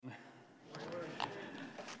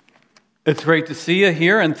It's great to see you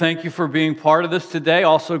here, and thank you for being part of this today.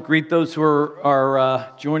 Also, greet those who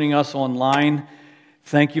are joining us online.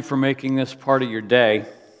 Thank you for making this part of your day.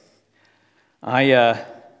 I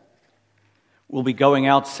will be going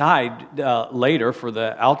outside later for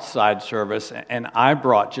the outside service, and I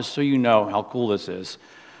brought, just so you know how cool this is,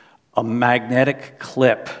 a magnetic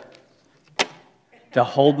clip to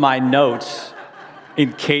hold my notes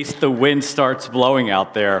in case the wind starts blowing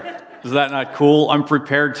out there. Is that not cool? I'm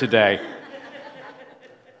prepared today.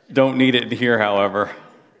 Don't need it here, however.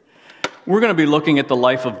 We're going to be looking at the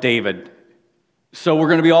life of David. So we're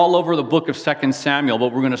going to be all over the book of 2 Samuel,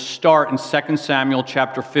 but we're going to start in 2 Samuel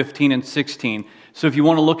chapter 15 and 16. So if you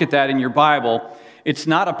want to look at that in your Bible, it's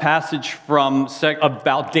not a passage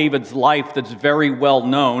about David's life that's very well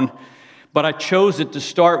known, but I chose it to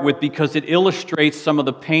start with because it illustrates some of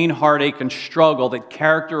the pain, heartache, and struggle that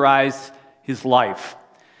characterized his life.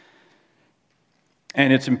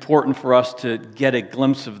 And it's important for us to get a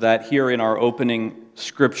glimpse of that here in our opening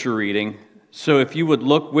scripture reading. So if you would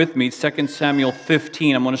look with me, 2 Samuel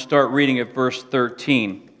 15, I'm going to start reading at verse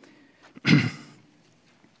 13.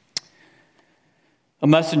 A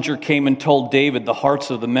messenger came and told David, "The hearts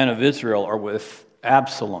of the men of Israel are with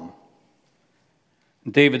Absalom."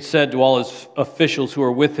 David said to all his officials who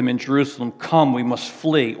are with him in Jerusalem, "Come, we must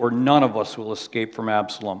flee, or none of us will escape from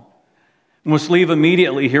Absalom. We must leave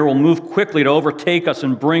immediately here. We'll move quickly to overtake us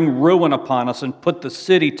and bring ruin upon us and put the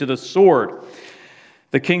city to the sword."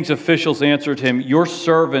 The king's officials answered him, "Your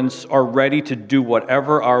servants are ready to do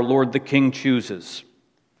whatever our lord the king chooses."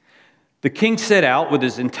 The king set out with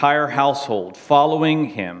his entire household, following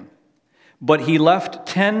him, but he left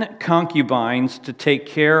 10 concubines to take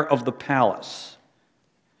care of the palace.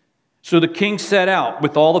 So the king set out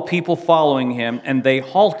with all the people following him, and they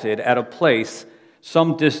halted at a place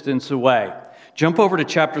some distance away. Jump over to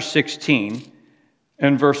chapter 16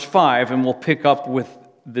 and verse 5, and we'll pick up with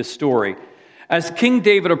this story. As King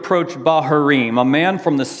David approached Bahurim, a man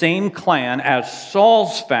from the same clan as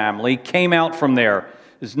Saul's family came out from there.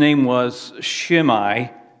 His name was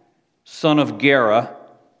Shimei, son of Gera,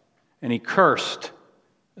 and he cursed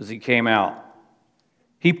as he came out.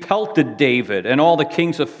 He pelted David and all the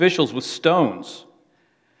king's officials with stones,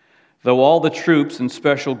 though all the troops and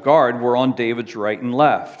special guard were on David's right and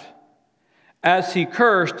left. As he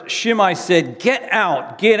cursed, Shimei said, get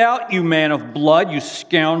out, you man of blood, you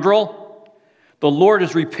scoundrel. The Lord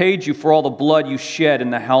has repaid you for all the blood you shed in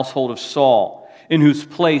the household of Saul, in whose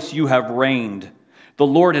place you have reigned. The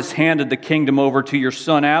Lord has handed the kingdom over to your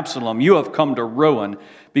son Absalom. You have come to ruin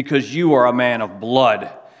because you are a man of blood.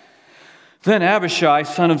 Then Abishai,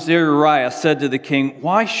 son of Zeruiah, said to the king,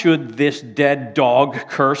 "Why should this dead dog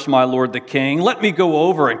curse my lord the king? Let me go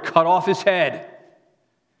over and cut off his head."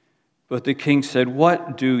 But the king said,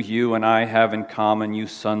 "What do you and I have in common, you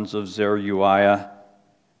sons of Zeruiah?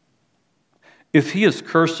 If he is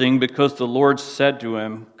cursing because the Lord said to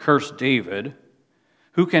him, 'Curse David,'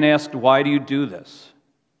 who can ask, 'Why do you do this?'"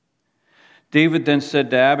 David then said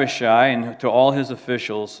to Abishai and to all his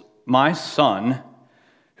officials, "My son,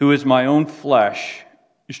 who is my own flesh,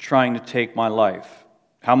 is trying to take my life.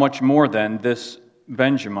 How much more then this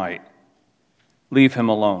Benjamite? Leave him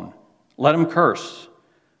alone. Let him curse,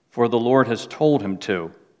 for the Lord has told him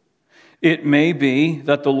to. It may be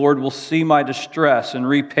that the Lord will see my distress and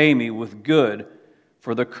repay me with good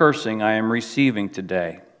for the cursing I am receiving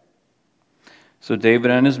today." So David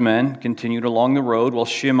and his men continued along the road while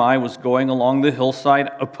Shimei was going along the hillside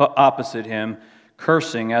opposite him,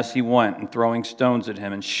 cursing as he went and throwing stones at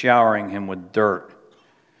him and showering him with dirt.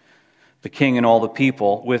 The king and all the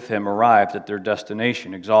people with him arrived at their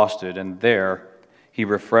destination exhausted, and there he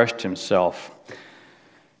refreshed himself.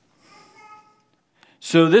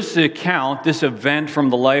 So this account, this event from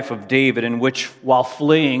the life of David, in which while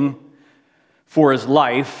fleeing for his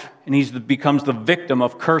life, and he becomes the victim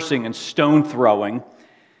of cursing and stone throwing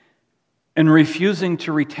and refusing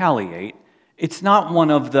to retaliate, it's not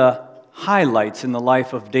one of the highlights in the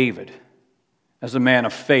life of David as a man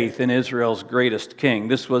of faith and Israel's greatest king.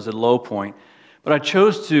 This was a low point. But I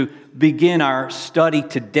chose to begin our study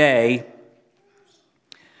today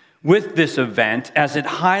with this event as it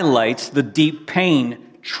highlights the deep pain,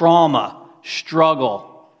 trauma,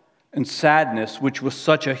 struggle, and sadness which was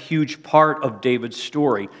such a huge part of David's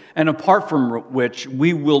story, and apart from which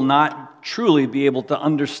we will not truly be able to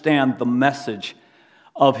understand the message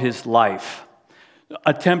of his life.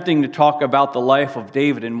 Attempting to talk about the life of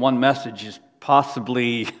David in one message is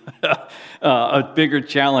possibly a bigger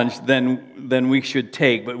challenge than we should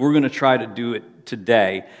take, but we're going to try to do it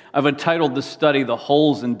today. I've entitled this study, "The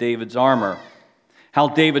Holes in David's Armor." How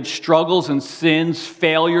David's struggles and sins,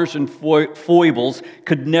 failures and foibles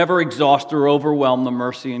could never exhaust or overwhelm the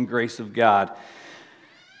mercy and grace of God.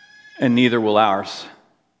 And neither will ours.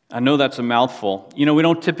 I know that's a mouthful. We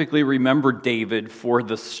don't typically remember David for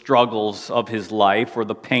the struggles of his life or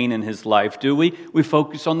the pain in his life, do we? We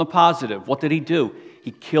focus on the positive. What did he do?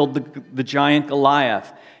 He killed the giant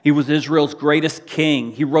Goliath. He was Israel's greatest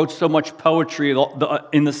king. He wrote so much poetry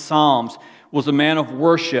in the Psalms, was a man of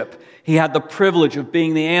worship. He had the privilege of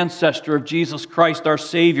being the ancestor of Jesus Christ, our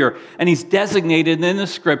Savior. And he's designated in the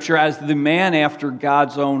Scripture as the man after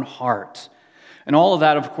God's own heart. And all of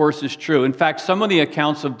that, of course, is true. In fact, some of the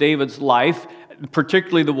accounts of David's life,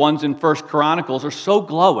 particularly the ones in 1 Chronicles, are so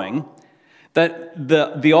glowing that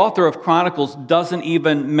the author of Chronicles doesn't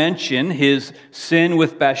even mention his sin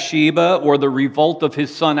with Bathsheba or the revolt of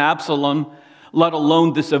his son Absalom, let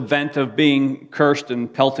alone this event of being cursed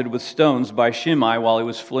and pelted with stones by Shimei while he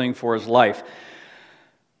was fleeing for his life.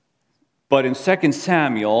 But in 2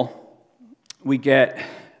 Samuel, we get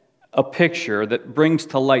a picture that brings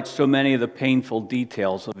to light so many of the painful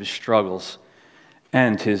details of his struggles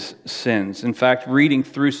and his sins. In fact, reading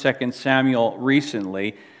through 2 Samuel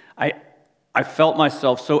recently, I felt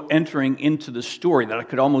myself so entering into the story that I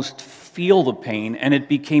could almost feel the pain, and it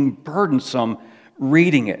became burdensome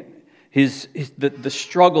reading it. The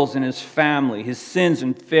struggles in his family, his sins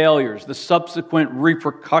and failures, the subsequent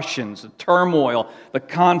repercussions, the turmoil, the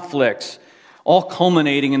conflicts, all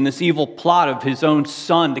culminating in this evil plot of his own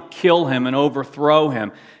son to kill him and overthrow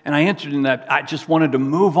him. And I entered in that. I just wanted to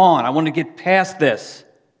move on. I wanted to get past this.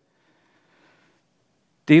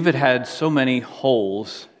 David had so many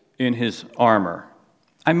holes in his armor.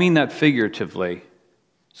 I mean that figuratively.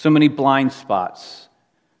 So many blind spots,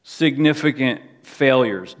 significant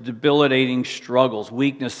failures, debilitating struggles,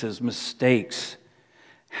 weaknesses, mistakes.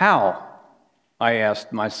 How, I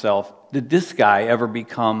asked myself, did this guy ever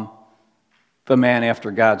become the man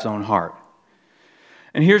after God's own heart?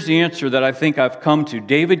 And here's the answer that I think I've come to.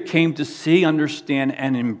 David came to see, understand,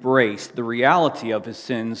 and embrace the reality of his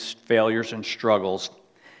sins, failures, and struggles,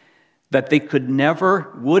 that they could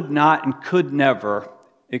never, would not, and could never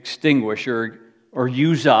extinguish or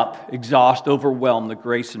use up, exhaust, overwhelm the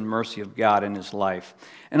grace and mercy of God in his life.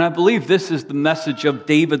 And I believe this is the message of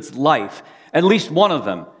David's life, at least one of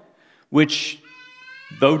them, which,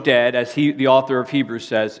 though dead, as the author of Hebrews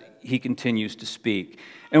says, he continues to speak.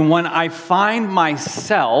 And when I find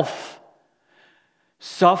myself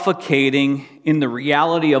suffocating in the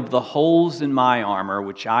reality of the holes in my armor,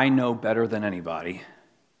 which I know better than anybody,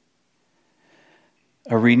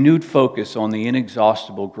 a renewed focus on the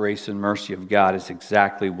inexhaustible grace and mercy of God is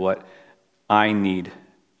exactly what I need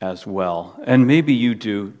as well. And maybe you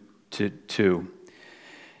do too.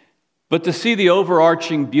 But to see the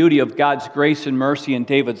overarching beauty of God's grace and mercy in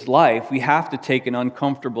David's life, we have to take an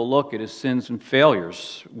uncomfortable look at his sins and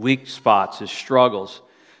failures, weak spots, his struggles.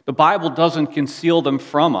 The Bible doesn't conceal them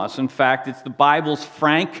from us. In fact, it's the Bible's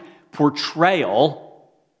frank portrayal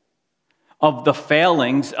of the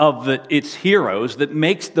failings of its heroes that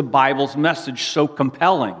makes the Bible's message so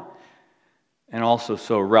compelling and also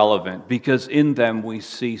so relevant, because in them we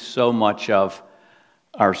see so much of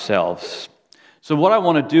ourselves. So what I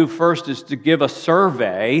want to do first is to give a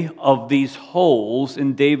survey of these holes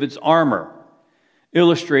in David's armor,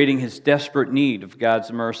 illustrating his desperate need of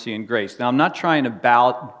God's mercy and grace. Now, I'm not trying to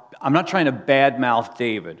badmouth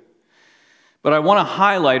David, but I want to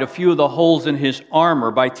highlight a few of the holes in his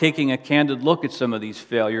armor by taking a candid look at some of these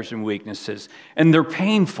failures and weaknesses. And they're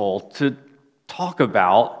painful to talk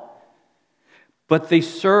about, but they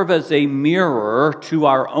serve as a mirror to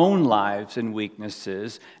our own lives and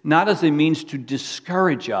weaknesses, not as a means to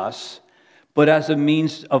discourage us, but as a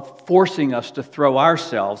means of forcing us to throw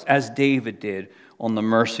ourselves, as David did, on the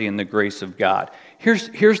mercy and the grace of God.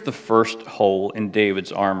 Here's the first hole in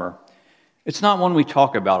David's armor. It's not one we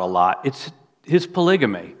talk about a lot. It's his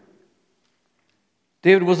polygamy.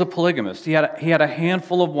 David was a polygamist. He had a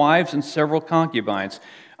handful of wives and several concubines.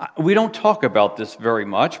 We don't talk about this very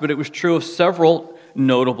much, but it was true of several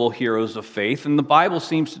notable heroes of faith, and the Bible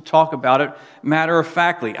seems to talk about it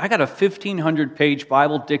matter-of-factly. I got a 1,500-page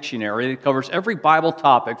Bible dictionary that covers every Bible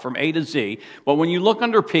topic from A to Z, but when you look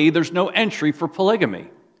under P, there's no entry for polygamy.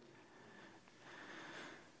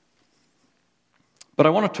 But I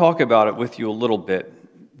want to talk about it with you a little bit,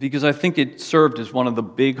 because I think it served as one of the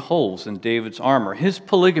big holes in David's armor. His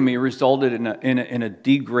polygamy resulted in a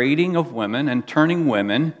degrading of women and turning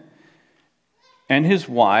women and his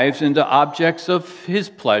wives into objects of his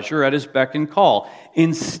pleasure at his beck and call,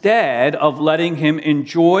 instead of letting him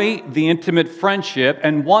enjoy the intimate friendship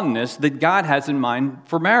and oneness that God has in mind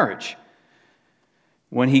for marriage.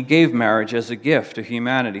 when he gave marriage as a gift to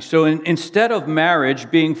humanity. So instead of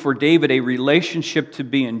marriage being for David a relationship to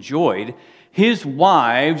be enjoyed, his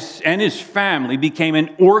wives and his family became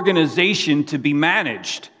an organization to be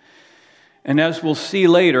managed. And as we'll see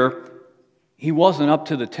later, he wasn't up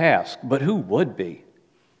to the task, but who would be?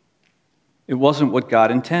 It wasn't what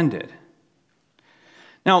God intended.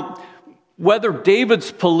 Now, whether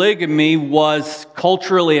David's polygamy was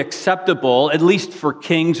culturally acceptable, at least for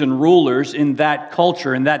kings and rulers in that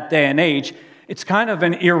culture, in that day and age, it's kind of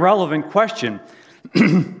an irrelevant question.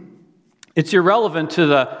 It's irrelevant to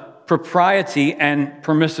the propriety and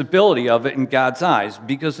permissibility of it in God's eyes,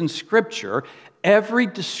 because in Scripture, every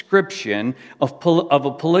description of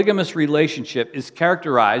a polygamous relationship is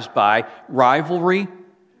characterized by rivalry,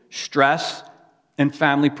 stress, and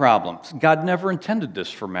family problems. God never intended this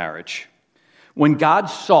for marriage. When God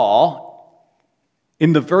saw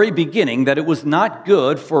in the very beginning that it was not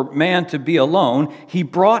good for man to be alone, he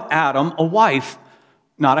brought Adam a wife,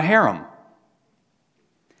 not a harem.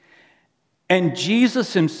 And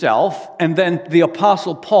Jesus himself, and then the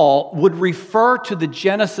Apostle Paul, would refer to the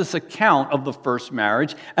Genesis account of the first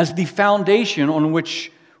marriage as the foundation on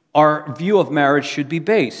which our view of marriage should be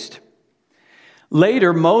based.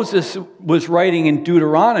 Later, Moses was writing in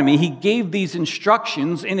Deuteronomy. He gave these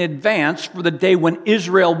instructions in advance for the day when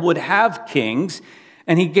Israel would have kings,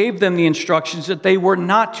 and he gave them the instructions that they were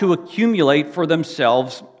not to accumulate for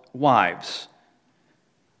themselves wives.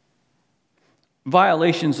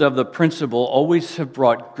 Violations of the principle always have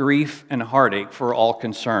brought grief and heartache for all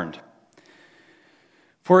concerned.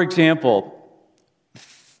 For example,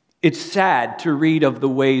 it's sad to read of the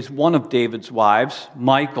ways one of David's wives,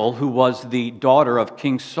 Michal, who was the daughter of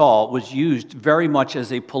King Saul, was used very much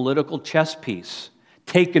as a political chess piece,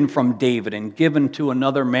 taken from David and given to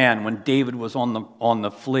another man when David was on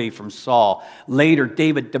the flee from Saul. Later,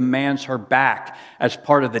 David demands her back as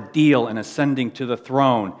part of the deal in ascending to the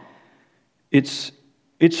throne. It's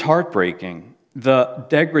heartbreaking. The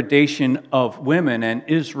degradation of women and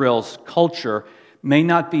Israel's culture may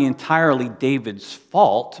not be entirely David's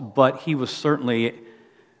fault, but he was certainly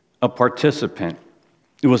a participant.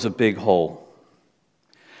 It was a big hole.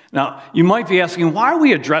 Now, you might be asking, why are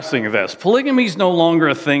we addressing this? Polygamy is no longer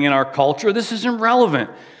a thing in our culture. This is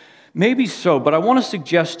irrelevant. Maybe so, but I want to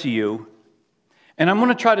suggest to you, and I'm going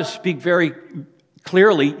to try to speak very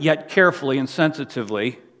clearly yet carefully and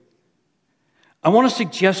sensitively, I want to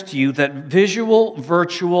suggest to you that visual,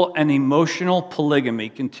 virtual, and emotional polygamy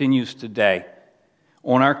continues today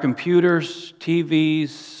on our computers, TVs,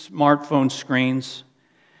 smartphone screens,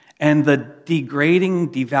 and the degrading,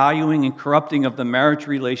 devaluing, and corrupting of the marriage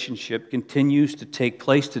relationship continues to take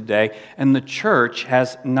place today, and the church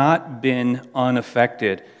has not been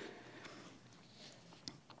unaffected.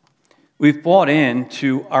 We've bought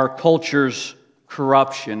into our culture's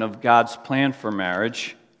corruption of God's plan for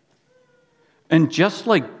marriage. And just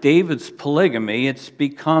like David's polygamy, it's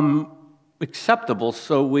become acceptable,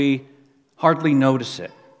 so we hardly notice it.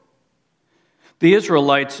 The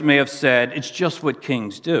Israelites may have said, it's just what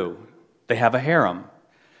kings do. They have a harem.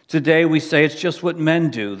 Today we say it's just what men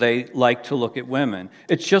do. They like to look at women.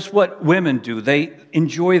 It's just what women do. They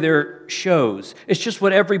enjoy their shows. It's just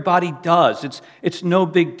what everybody does. It's no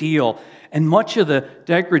big deal. And much of the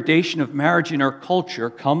degradation of marriage in our culture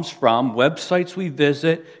comes from websites we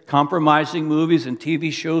visit, compromising movies and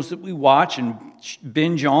TV shows that we watch and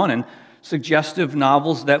binge on, and suggestive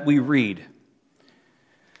novels that we read.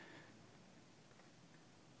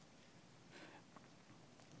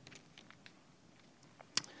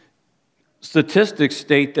 Statistics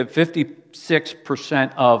state that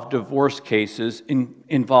 56% of divorce cases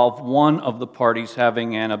involve one of the parties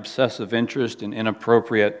having an obsessive interest in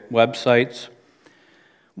inappropriate websites.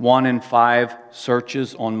 1 in 5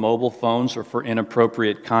 searches on mobile phones are for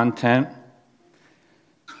inappropriate content.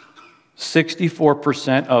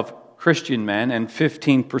 64% of Christian men and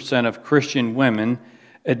 15% of Christian women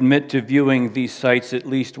admit to viewing these sites at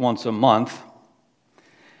least once a month.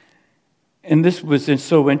 And this was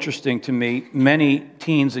so interesting to me. Many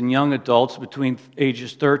teens and young adults between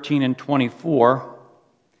ages 13 and 24,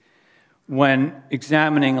 when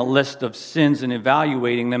examining a list of sins and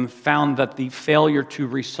evaluating them, found that the failure to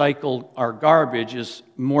recycle our garbage is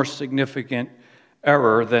more significant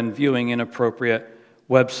error than viewing inappropriate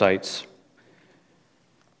websites.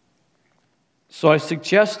 So I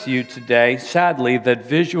suggest to you today, sadly, that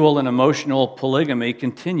visual and emotional polygamy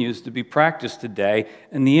continues to be practiced today,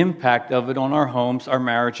 and the impact of it on our homes, our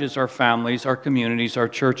marriages, our families, our communities, our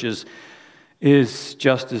churches is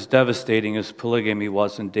just as devastating as polygamy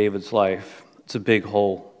was in David's life. It's a big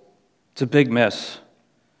hole. It's a big miss.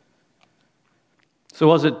 So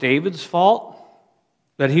was it David's fault?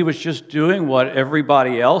 That he was just doing what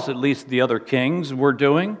everybody else, at least the other kings, were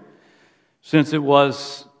doing, since it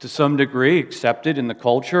was to some degree accepted in the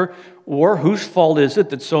culture? Or whose fault is it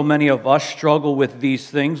that so many of us struggle with these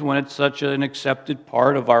things when it's such an accepted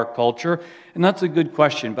part of our culture? And that's a good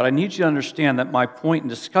question, but I need you to understand that my point in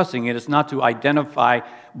discussing it is not to identify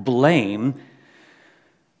blame,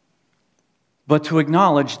 but to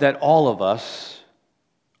acknowledge that all of us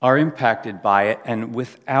are impacted by it, and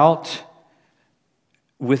without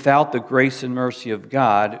the grace and mercy of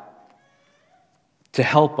God to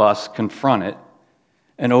help us confront it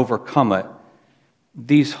and overcome it,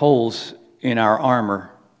 these holes in our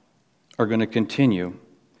armor are going to continue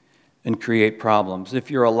and create problems. If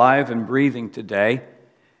you're alive and breathing today,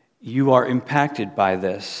 you are impacted by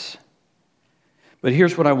this. But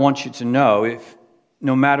here's what I want you to know.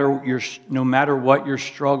 No matter what your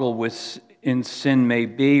struggle with in sin may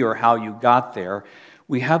be or how you got there,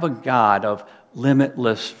 we have a God of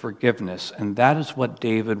limitless forgiveness, and that is what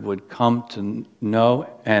David would come to know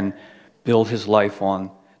and build his life on.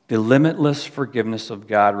 The limitless forgiveness of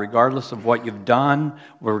God, regardless of what you've done,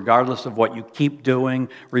 regardless of what you keep doing,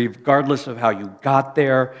 regardless of how you got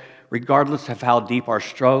there, regardless of how deep our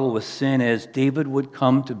struggle with sin is, David would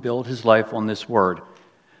come to build his life on this word,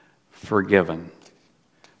 forgiven.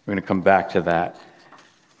 We're going to come back to that.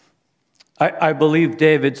 I believe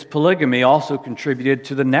David's polygamy also contributed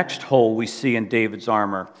to the next hole we see in David's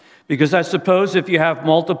armor. Because I suppose if you have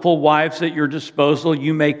multiple wives at your disposal,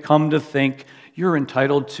 you may come to think you're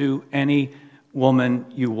entitled to any woman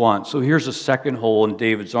you want. So here's a second hole in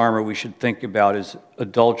David's armor we should think about, is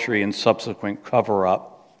adultery and subsequent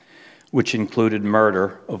cover-up, which included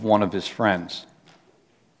murder of one of his friends.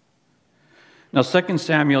 Now, 2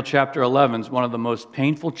 Samuel chapter 11 is one of the most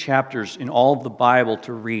painful chapters in all of the Bible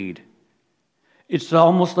to read. It's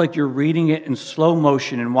almost like you're reading it in slow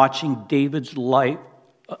motion and watching David's life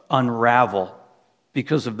unravel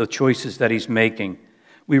because of the choices that he's making.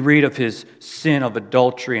 We read of his sin of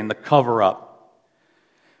adultery and the cover-up,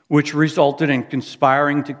 which resulted in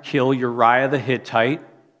conspiring to kill Uriah the Hittite,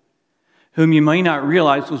 whom you may not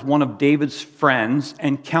realize was one of David's friends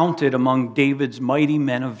and counted among David's mighty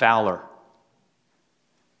men of valor.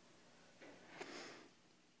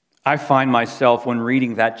 I find myself, when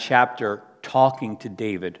reading that chapter, talking to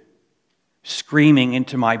David, screaming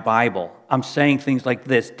into my Bible. I'm saying things like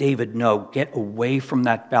this: David, no, get away from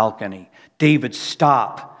that balcony. David,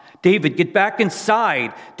 stop. David, get back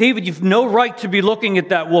inside. David, you've no right to be looking at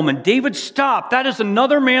that woman. David, stop. That is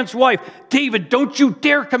another man's wife. David, don't you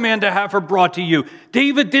dare command to have her brought to you.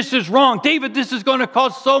 David, this is wrong. David, this is going to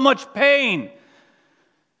cause so much pain.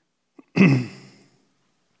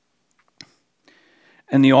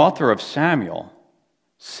 And the author of Samuel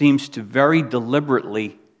seems to very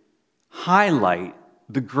deliberately highlight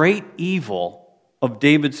the great evil of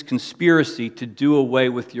David's conspiracy to do away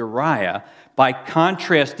with Uriah by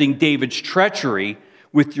contrasting David's treachery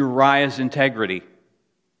with Uriah's integrity.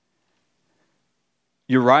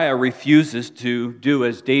 Uriah refuses to do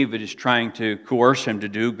as David is trying to coerce him to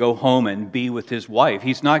do, go home and be with his wife.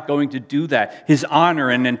 He's not going to do that. His honor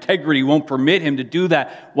and integrity won't permit him to do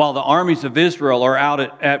that while the armies of Israel are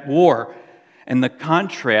out at war. And the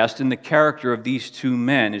contrast in the character of these two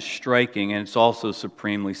men is striking, and it's also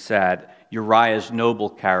supremely sad. Uriah's noble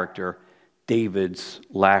character, David's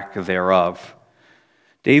lack thereof.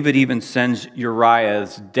 David even sends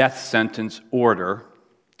Uriah's death sentence order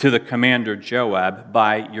to the commander Joab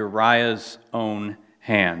by Uriah's own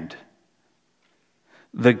hand.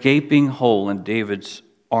 The gaping hole in David's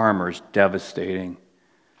armor is devastating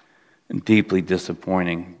and deeply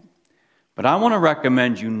disappointing. But I want to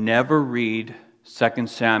recommend you never read 2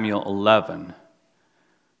 Samuel 11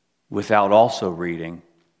 without also reading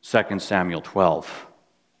 2 Samuel 12.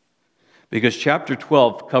 Because chapter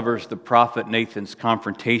 12 covers the prophet Nathan's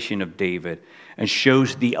confrontation of David and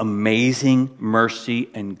shows the amazing mercy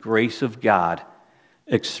and grace of God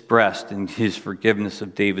expressed in his forgiveness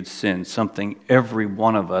of David's sins, something every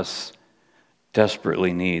one of us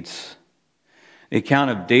desperately needs. The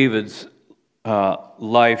account of David's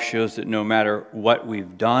life shows that no matter what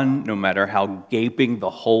we've done, no matter how gaping the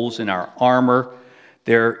holes in our armor,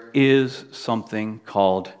 there is something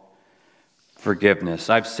called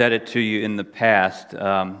forgiveness. I've said it to you in the past.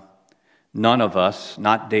 None of us,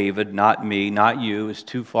 not David, not me, not you, is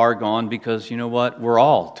too far gone, because you know what? We're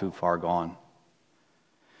all too far gone.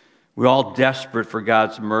 We're all desperate for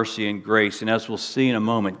God's mercy and grace. And as we'll see in a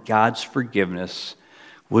moment, God's forgiveness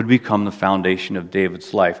would become the foundation of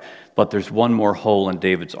David's life. But there's one more hole in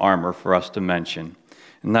David's armor for us to mention,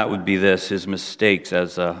 and that would be this: his mistakes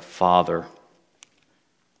as a father.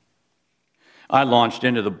 I launched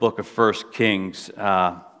into the book of 1 Kings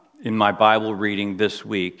in my Bible reading this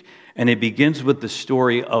week, and it begins with the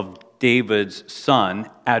story of David's son,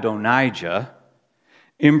 Adonijah,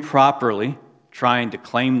 improperly trying to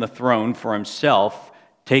claim the throne for himself,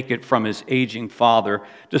 take it from his aging father,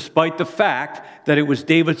 despite the fact that it was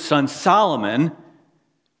David's son Solomon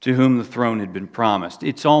to whom the throne had been promised.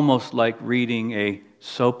 It's almost like reading a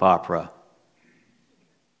soap opera.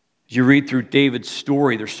 As you read through David's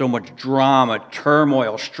story, there's so much drama,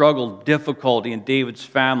 turmoil, struggle, difficulty in David's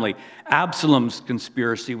family. Absalom's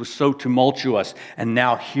conspiracy was so tumultuous. And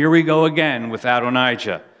now here we go again with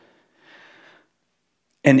Adonijah.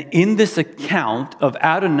 And in this account of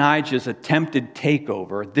Adonijah's attempted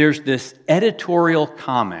takeover, there's this editorial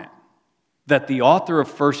comment that the author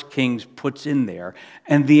of 1 Kings puts in there.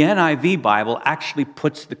 And the NIV Bible actually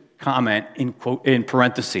puts the comment in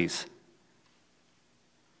parentheses.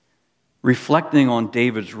 Reflecting on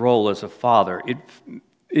David's role as a father,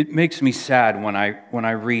 it makes me sad when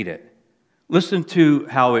I read it. Listen to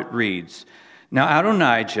how it reads. Now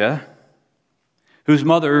Adonijah, whose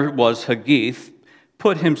mother was Haggith,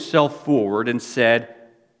 put himself forward and said,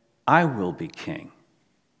 I will be king.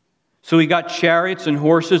 So he got chariots and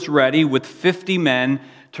horses ready with 50 men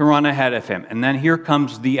to run ahead of him. And then here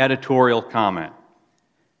comes the editorial comment.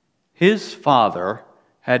 His father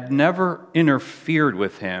had never interfered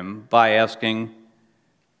with him by asking,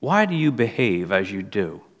 why do you behave as you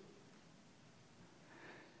do?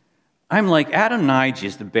 I'm like, Adonijah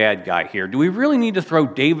is the bad guy here. Do we really need to throw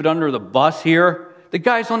David under the bus here? The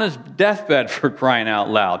guy's on his deathbed, for crying out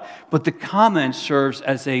loud. But the comment serves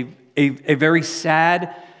as a very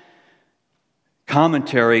sad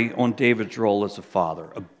commentary on David's role as a father.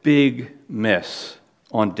 A big miss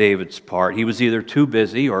on David's part. He was either too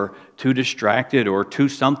busy or too distracted or too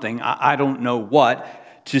something, I don't know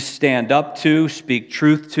what, to stand up to, speak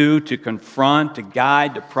truth to confront, to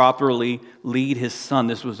guide, to properly lead his son.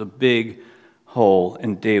 This was a big hole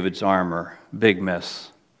in David's armor. Big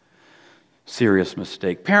miss. Serious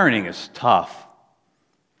mistake. Parenting is tough.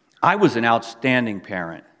 I was an outstanding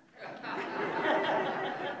parent.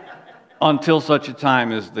 Until such a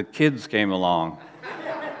time as the kids came along.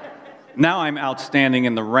 Now I'm outstanding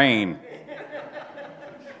in the rain.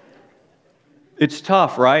 It's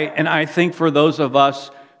tough, right? And I think for those of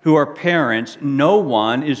us who are parents, no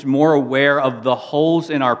one is more aware of the holes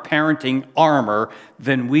in our parenting armor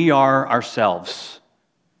than we are ourselves.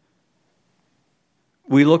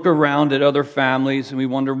 We look around at other families and we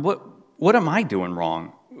wonder, what am I doing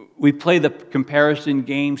wrong? We play the comparison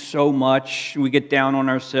game so much, we get down on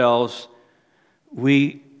ourselves.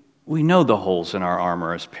 We know the holes in our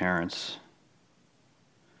armor as parents.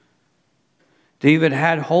 David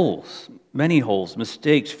had holes, many holes,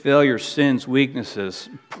 mistakes, failures, sins, weaknesses.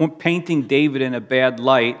 Painting David in a bad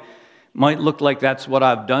light might look like that's what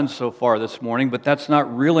I've done so far this morning, but that's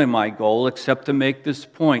not really my goal, except to make this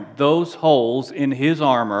point. Those holes in his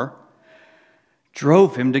armor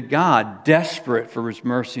drove him to God, desperate for his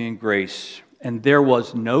mercy and grace. And there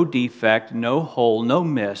was no defect, no hole, no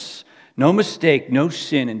miss, no mistake, no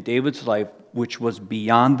sin in David's life which was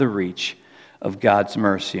beyond the reach of God's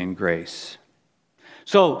mercy and grace.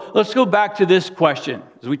 So let's go back to this question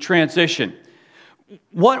as we transition.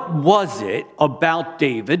 What was it about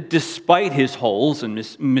David, despite his holes and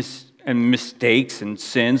mistakes and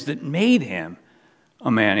sins, that made him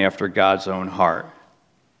a man after God's own heart?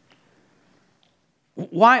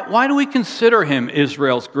 Why do we consider him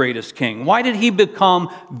Israel's greatest king? Why did he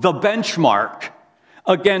become the benchmark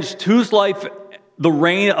against whose life the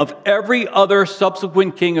reign of every other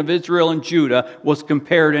subsequent king of Israel and Judah was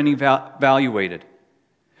compared and evaluated?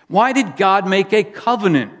 Why did God make a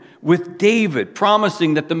covenant with David,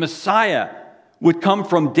 promising that the Messiah would come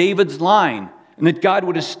from David's line and that God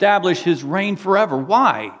would establish his reign forever?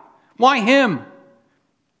 Why? Why him?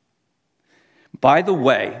 By the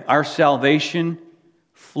way, our salvation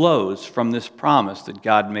flows from this promise that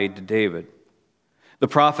God made to David. The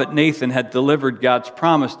prophet Nathan had delivered God's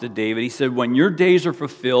promise to David. He said, when your days are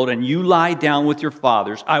fulfilled and you lie down with your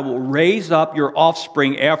fathers, I will raise up your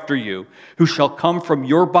offspring after you, who shall come from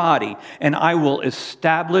your body, and I will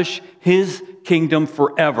establish his kingdom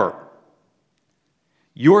forever.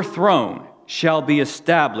 Your throne shall be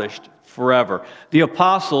established forever. The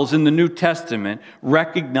apostles in the New Testament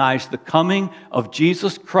recognized the coming of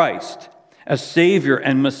Jesus Christ as Savior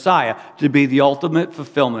and Messiah to be the ultimate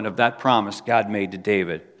fulfillment of that promise God made to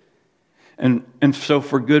David. And so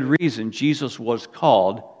for good reason, Jesus was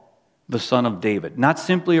called the Son of David. Not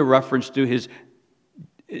simply a reference to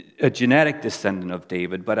a genetic descendant of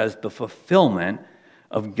David, but as the fulfillment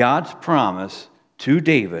of God's promise to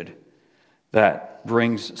David that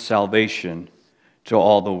brings salvation to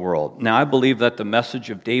all the world. Now, I believe that the message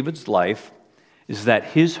of David's life is that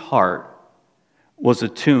his heart was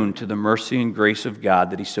attuned to the mercy and grace of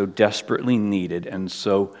God that he so desperately needed and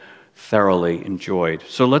so thoroughly enjoyed.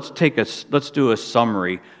 So let's do a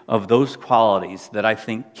summary of those qualities that I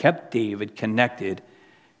think kept David connected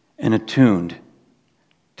and attuned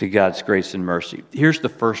to God's grace and mercy. Here's the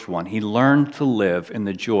first one. He learned to live in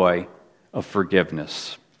the joy of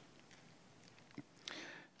forgiveness.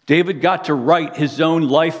 David got to write his own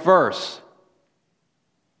life verse.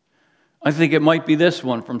 I think it might be this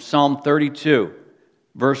one from Psalm 32.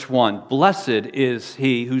 Verse 1, "Blessed is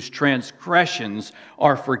he whose transgressions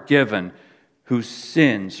are forgiven, whose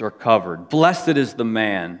sins are covered. Blessed is the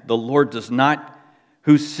man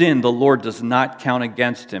whose sin the Lord does not count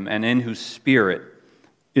against him, and in whose spirit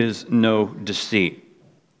is no deceit."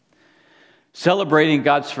 Celebrating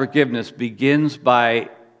God's forgiveness begins by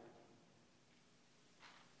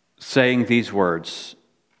saying these words,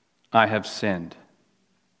 "I have sinned."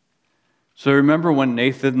 So remember when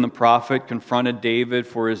Nathan the prophet confronted David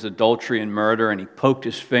for his adultery and murder, and he poked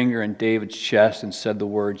his finger in David's chest and said the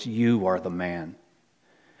words, "You are the man."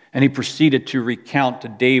 And he proceeded to recount to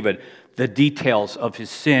David the details of his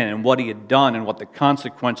sin and what he had done and what the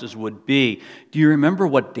consequences would be. Do you remember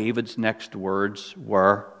what David's next words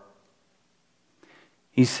were?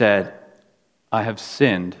 He said, "I have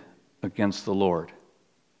sinned against the Lord."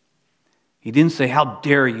 He didn't say, "How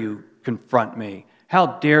dare you confront me? How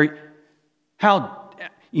dare you?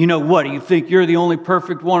 You know what, do you think you're the only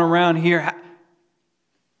perfect one around here?"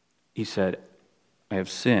 He said, "I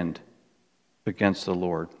have sinned against the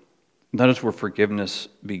Lord." And that is where forgiveness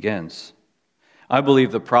begins. I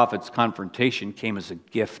believe the prophet's confrontation came as a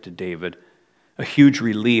gift to David, a huge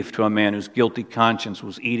relief to a man whose guilty conscience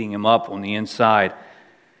was eating him up on the inside.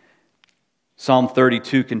 Psalm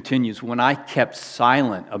 32 continues, "When I kept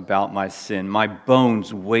silent about my sin, my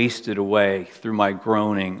bones wasted away through my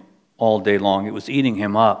groaning all day long." It was eating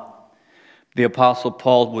him up. The Apostle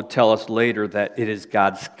Paul would tell us later that it is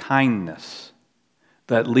God's kindness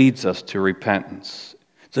that leads us to repentance.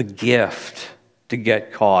 It's a gift to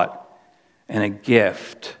get caught and a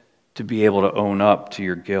gift to be able to own up to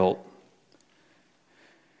your guilt.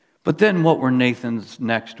 But then what were Nathan's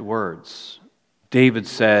next words? David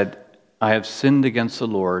said, "I have sinned against the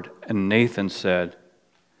Lord," and Nathan said,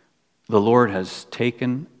 "The Lord has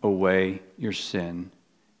taken away your sin.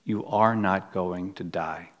 You are not going to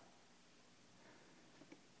die."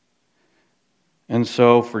 And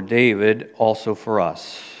so for David, also for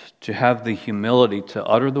us, to have the humility to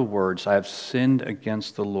utter the words, "I have sinned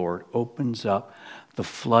against the Lord," opens up the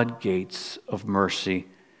floodgates of mercy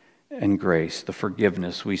and grace, the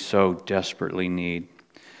forgiveness we so desperately need.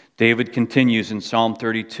 David continues in Psalm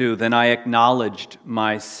 32, "Then I acknowledged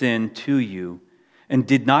my sin to you and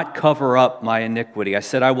did not cover up my iniquity. I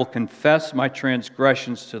said, I will confess my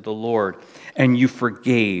transgressions to the Lord, and you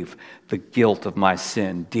forgave the guilt of my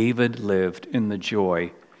sin." David lived in the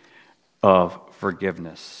joy of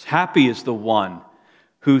forgiveness. Happy is the one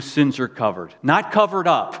whose sins are covered, not covered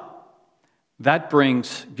up. That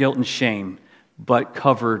brings guilt and shame, but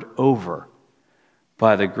covered over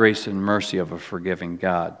by the grace and mercy of a forgiving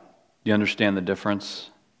God. Do you understand the difference?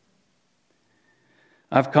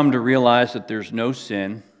 I've come to realize that there's no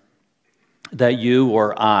sin that you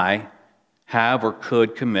or I have or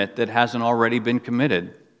could commit that hasn't already been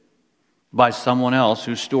committed by someone else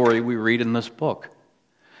whose story we read in this book.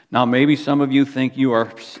 Now, maybe some of you think you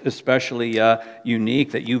are especially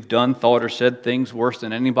unique, that you've done, thought, or said things worse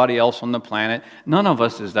than anybody else on the planet. None of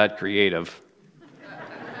us is that creative.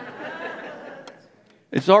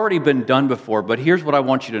 It's already been done before, but here's what I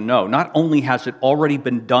want you to know. Not only has it already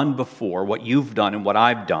been done before, what you've done and what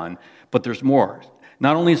I've done, but there's more.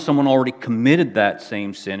 Not only has someone already committed that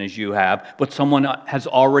same sin as you have, but someone has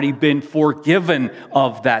already been forgiven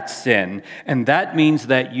of that sin. And that means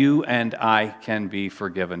that you and I can be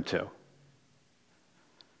forgiven too.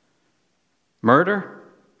 Murder?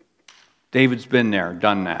 David's been there,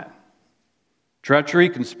 done that. Treachery,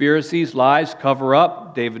 conspiracies, lies, cover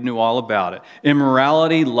up, David knew all about it.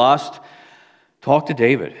 Immorality, lust, talk to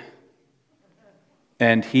David.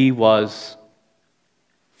 And he was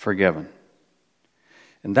forgiven.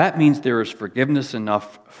 And that means there is forgiveness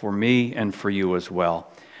enough for me and for you as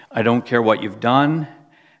well. I don't care what you've done,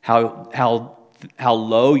 how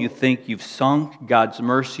low you think you've sunk. God's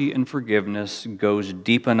mercy and forgiveness goes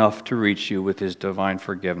deep enough to reach you with His divine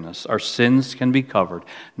forgiveness. Our sins can be covered,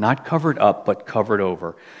 not covered up, but covered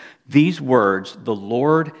over. These words, the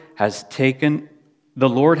Lord has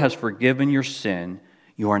forgiven your sin,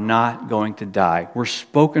 you are not going to die, were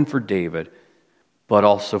spoken for David, but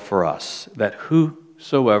also for us, that whosoever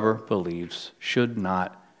whosoever believes should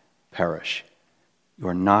not perish. You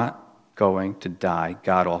are not going to die.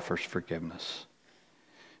 God offers forgiveness.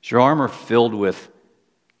 Is your armor filled with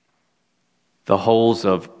the holes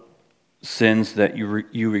of sins that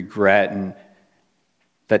you regret and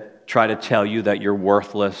that try to tell you that you're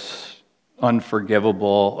worthless,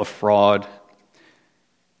 unforgivable, a fraud?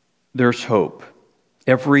 There's hope.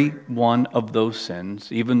 Every one of those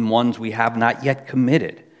sins, even ones we have not yet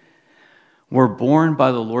committed, were borne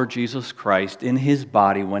by the Lord Jesus Christ in his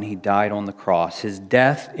body when he died on the cross. His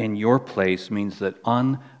death in your place means that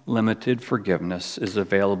unlimited forgiveness is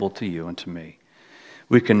available to you and to me.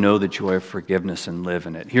 We can know the joy of forgiveness and live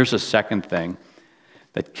in it. Here's a second thing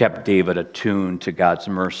that kept David attuned to God's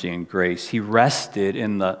mercy and grace. He rested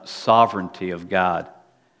in the sovereignty of God.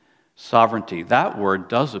 Sovereignty, that word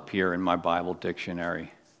does appear in my Bible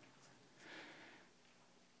dictionary.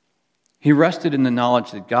 He rested in the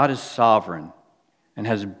knowledge that God is sovereign and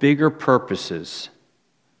has bigger purposes.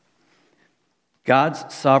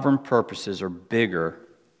 God's sovereign purposes are bigger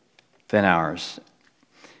than ours,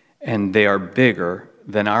 and they are bigger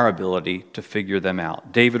than our ability to figure them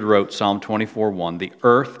out. David wrote Psalm 24:1, "The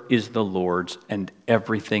earth is the Lord's and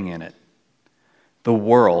everything in it, the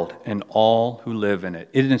world and all who live in it."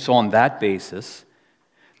 It is on that basis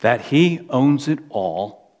that he owns it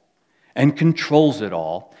all and controls it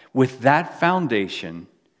all. With that foundation,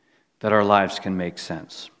 that our lives can make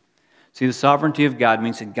sense. See, the sovereignty of God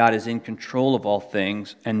means that God is in control of all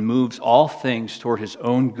things and moves all things toward his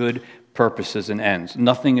own good purposes and ends.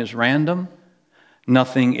 Nothing is random.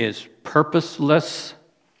 Nothing is purposeless.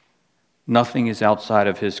 Nothing is outside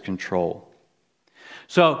of his control.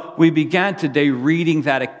 So we began today reading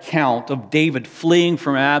that account of David fleeing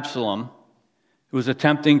from Absalom, who was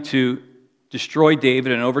attempting to destroy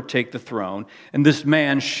David and overtake the throne. And this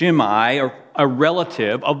man, Shimei, a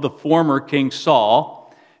relative of the former King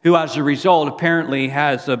Saul, who as a result apparently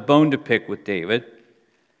has a bone to pick with David,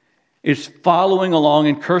 is following along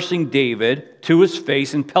and cursing David to his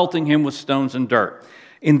face and pelting him with stones and dirt.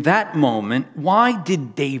 In that moment, why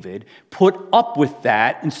did David put up with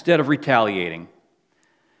that instead of retaliating?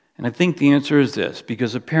 And I think the answer is this: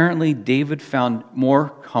 because apparently David found more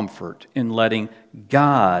comfort in letting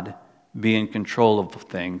God be in control of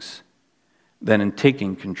things than in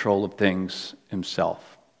taking control of things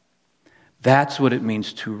himself. That's what it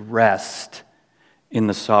means to rest in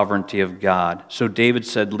the sovereignty of God. So David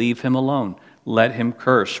said, "Leave him alone. Let him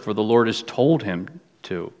curse, for the Lord has told him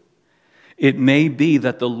to. It may be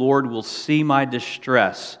that the Lord will see my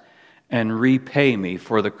distress and repay me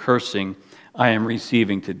for the cursing I am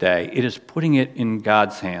receiving today." It is putting it in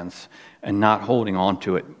God's hands and not holding on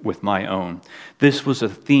to it with my own. This was a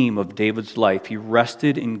theme of David's life. He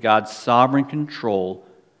rested in God's sovereign control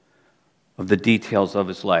of the details of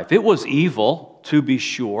his life. It was evil, to be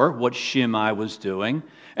sure, what Shimei was doing.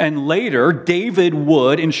 And later, David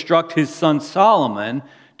would instruct his son Solomon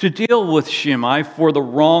to deal with Shimei for the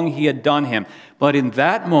wrong he had done him. But in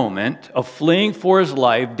that moment of fleeing for his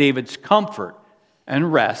life, David's comfort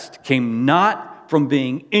and rest came not from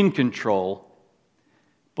being in control,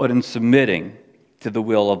 but in submitting to the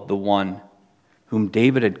will of the one whom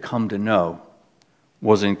David had come to know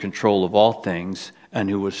was in control of all things and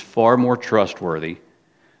who was far more trustworthy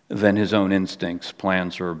than his own instincts,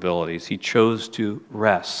 plans, or abilities. He chose to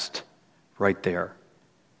rest right there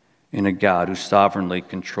in a God who sovereignly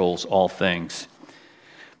controls all things.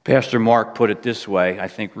 Pastor Mark put it this way, I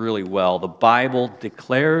think really well: the Bible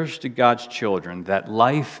declares to God's children that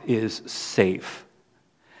life is safe,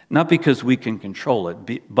 not because we can control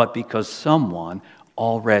it, but because someone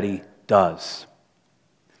already does.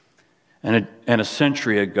 And a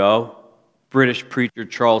century ago, British preacher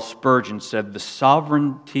Charles Spurgeon said, "The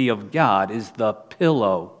sovereignty of God is the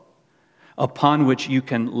pillow upon which you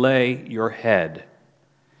can lay your head.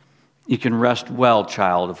 You can rest well,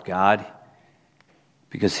 child of God,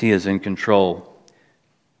 because he is in control."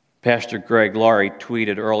 Pastor Greg Laurie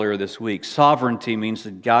tweeted earlier this week, "Sovereignty means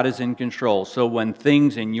that God is in control. So when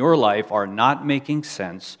things in your life are not making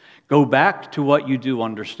sense, go back to what you do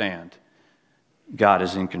understand. God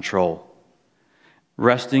is in control."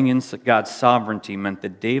 Resting in God's sovereignty meant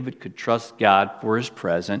that David could trust God for his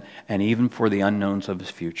present and even for the unknowns of his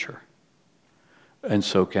future. And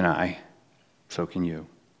so can I. So can you.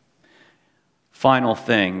 Final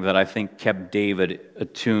thing that I think kept David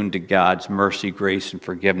attuned to God's mercy, grace, and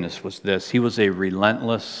forgiveness was this: he was a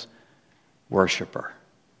relentless worshiper.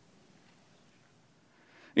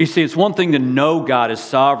 You see, it's one thing to know God is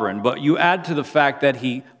sovereign, but you add to the fact that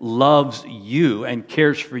he loves you and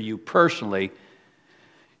cares for you personally,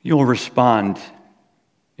 you'll respond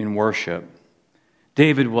in worship.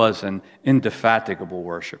 David was an indefatigable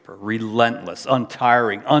worshiper, relentless,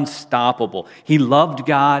 untiring, unstoppable. He loved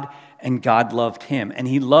God and God loved him. And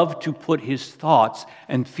he loved to put his thoughts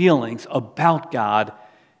and feelings about God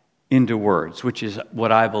into words, which is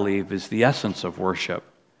what I believe is the essence of worship.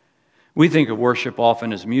 We think of worship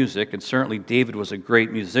often as music, and certainly David was a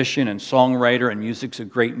great musician and songwriter, and music's a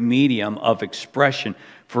great medium of expression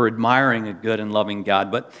for admiring a good and loving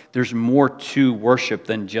God. But there's more to worship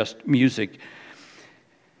than just music.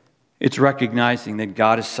 It's recognizing that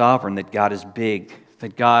God is sovereign, that God is big,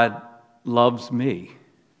 that God loves me,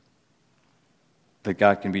 that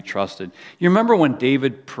God can be trusted. You remember when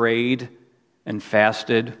David prayed and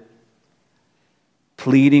fasted,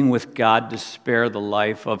 pleading with God to spare the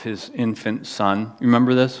life of his infant son? You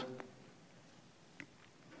remember this?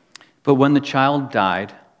 But when the child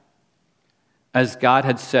died, as God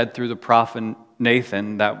had said through the prophet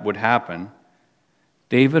Nathan that would happen,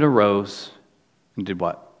 David arose and did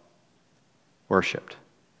what? Worshipped.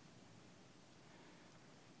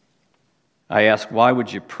 I ask, why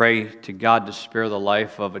would you pray to God to spare the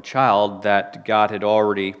life of a child that God had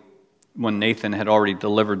already, when Nathan had already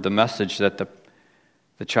delivered the message that the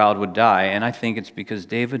child would die? And I think it's because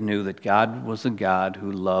David knew that God was a God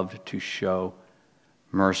who loved to show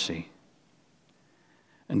mercy.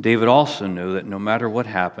 And David also knew that no matter what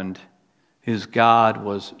happened, his God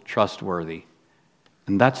was trustworthy.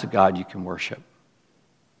 And that's a God you can worship.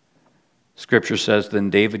 Scripture says, then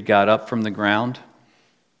David got up from the ground.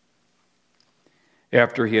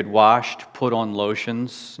 After he had washed, put on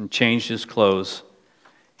lotions, and changed his clothes,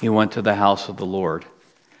 he went to the house of the Lord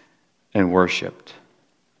and worshipped.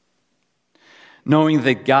 Knowing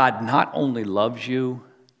that God not only loves you,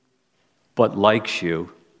 but likes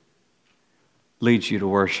you, leads you to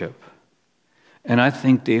worship. And I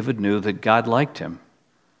think David knew that God liked him,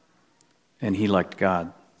 and he liked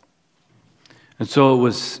God. And so it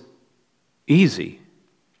was easy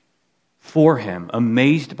for him,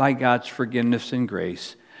 amazed by God's forgiveness and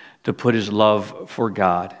grace, to put his love for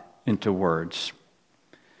God into words.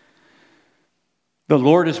 The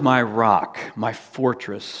Lord is my rock, my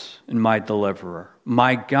fortress, and my deliverer.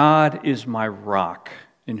 My God is my rock,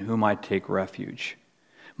 in whom I take refuge,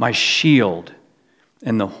 my shield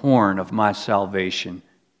and the horn of my salvation.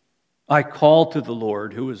 I call to the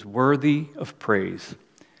Lord, who is worthy of praise,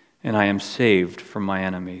 and I am saved from my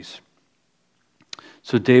enemies.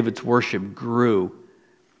 So David's worship grew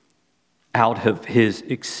out of his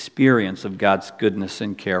experience of God's goodness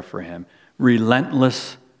and care for him.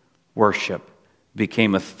 Relentless worship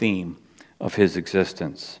became a theme of his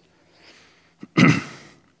existence.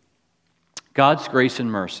 God's grace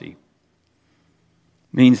and mercy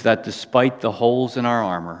means that despite the holes in our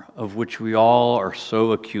armor, of which we all are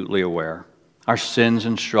so acutely aware, our sins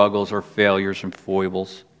and struggles, our failures and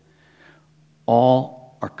foibles,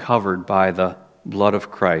 all are covered by the blood of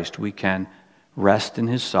Christ. We can rest in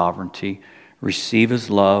his sovereignty, receive his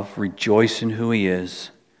love, rejoice in who he is,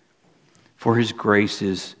 for his grace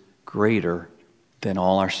is greater than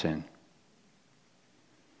all our sin.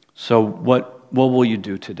 So what will you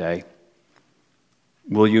do today?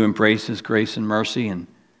 Will you embrace his grace and mercy and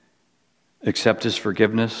accept his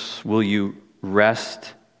forgiveness? Will you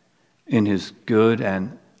rest in his good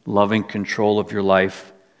and loving control of your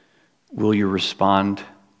life? Will you respond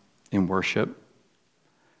in worship?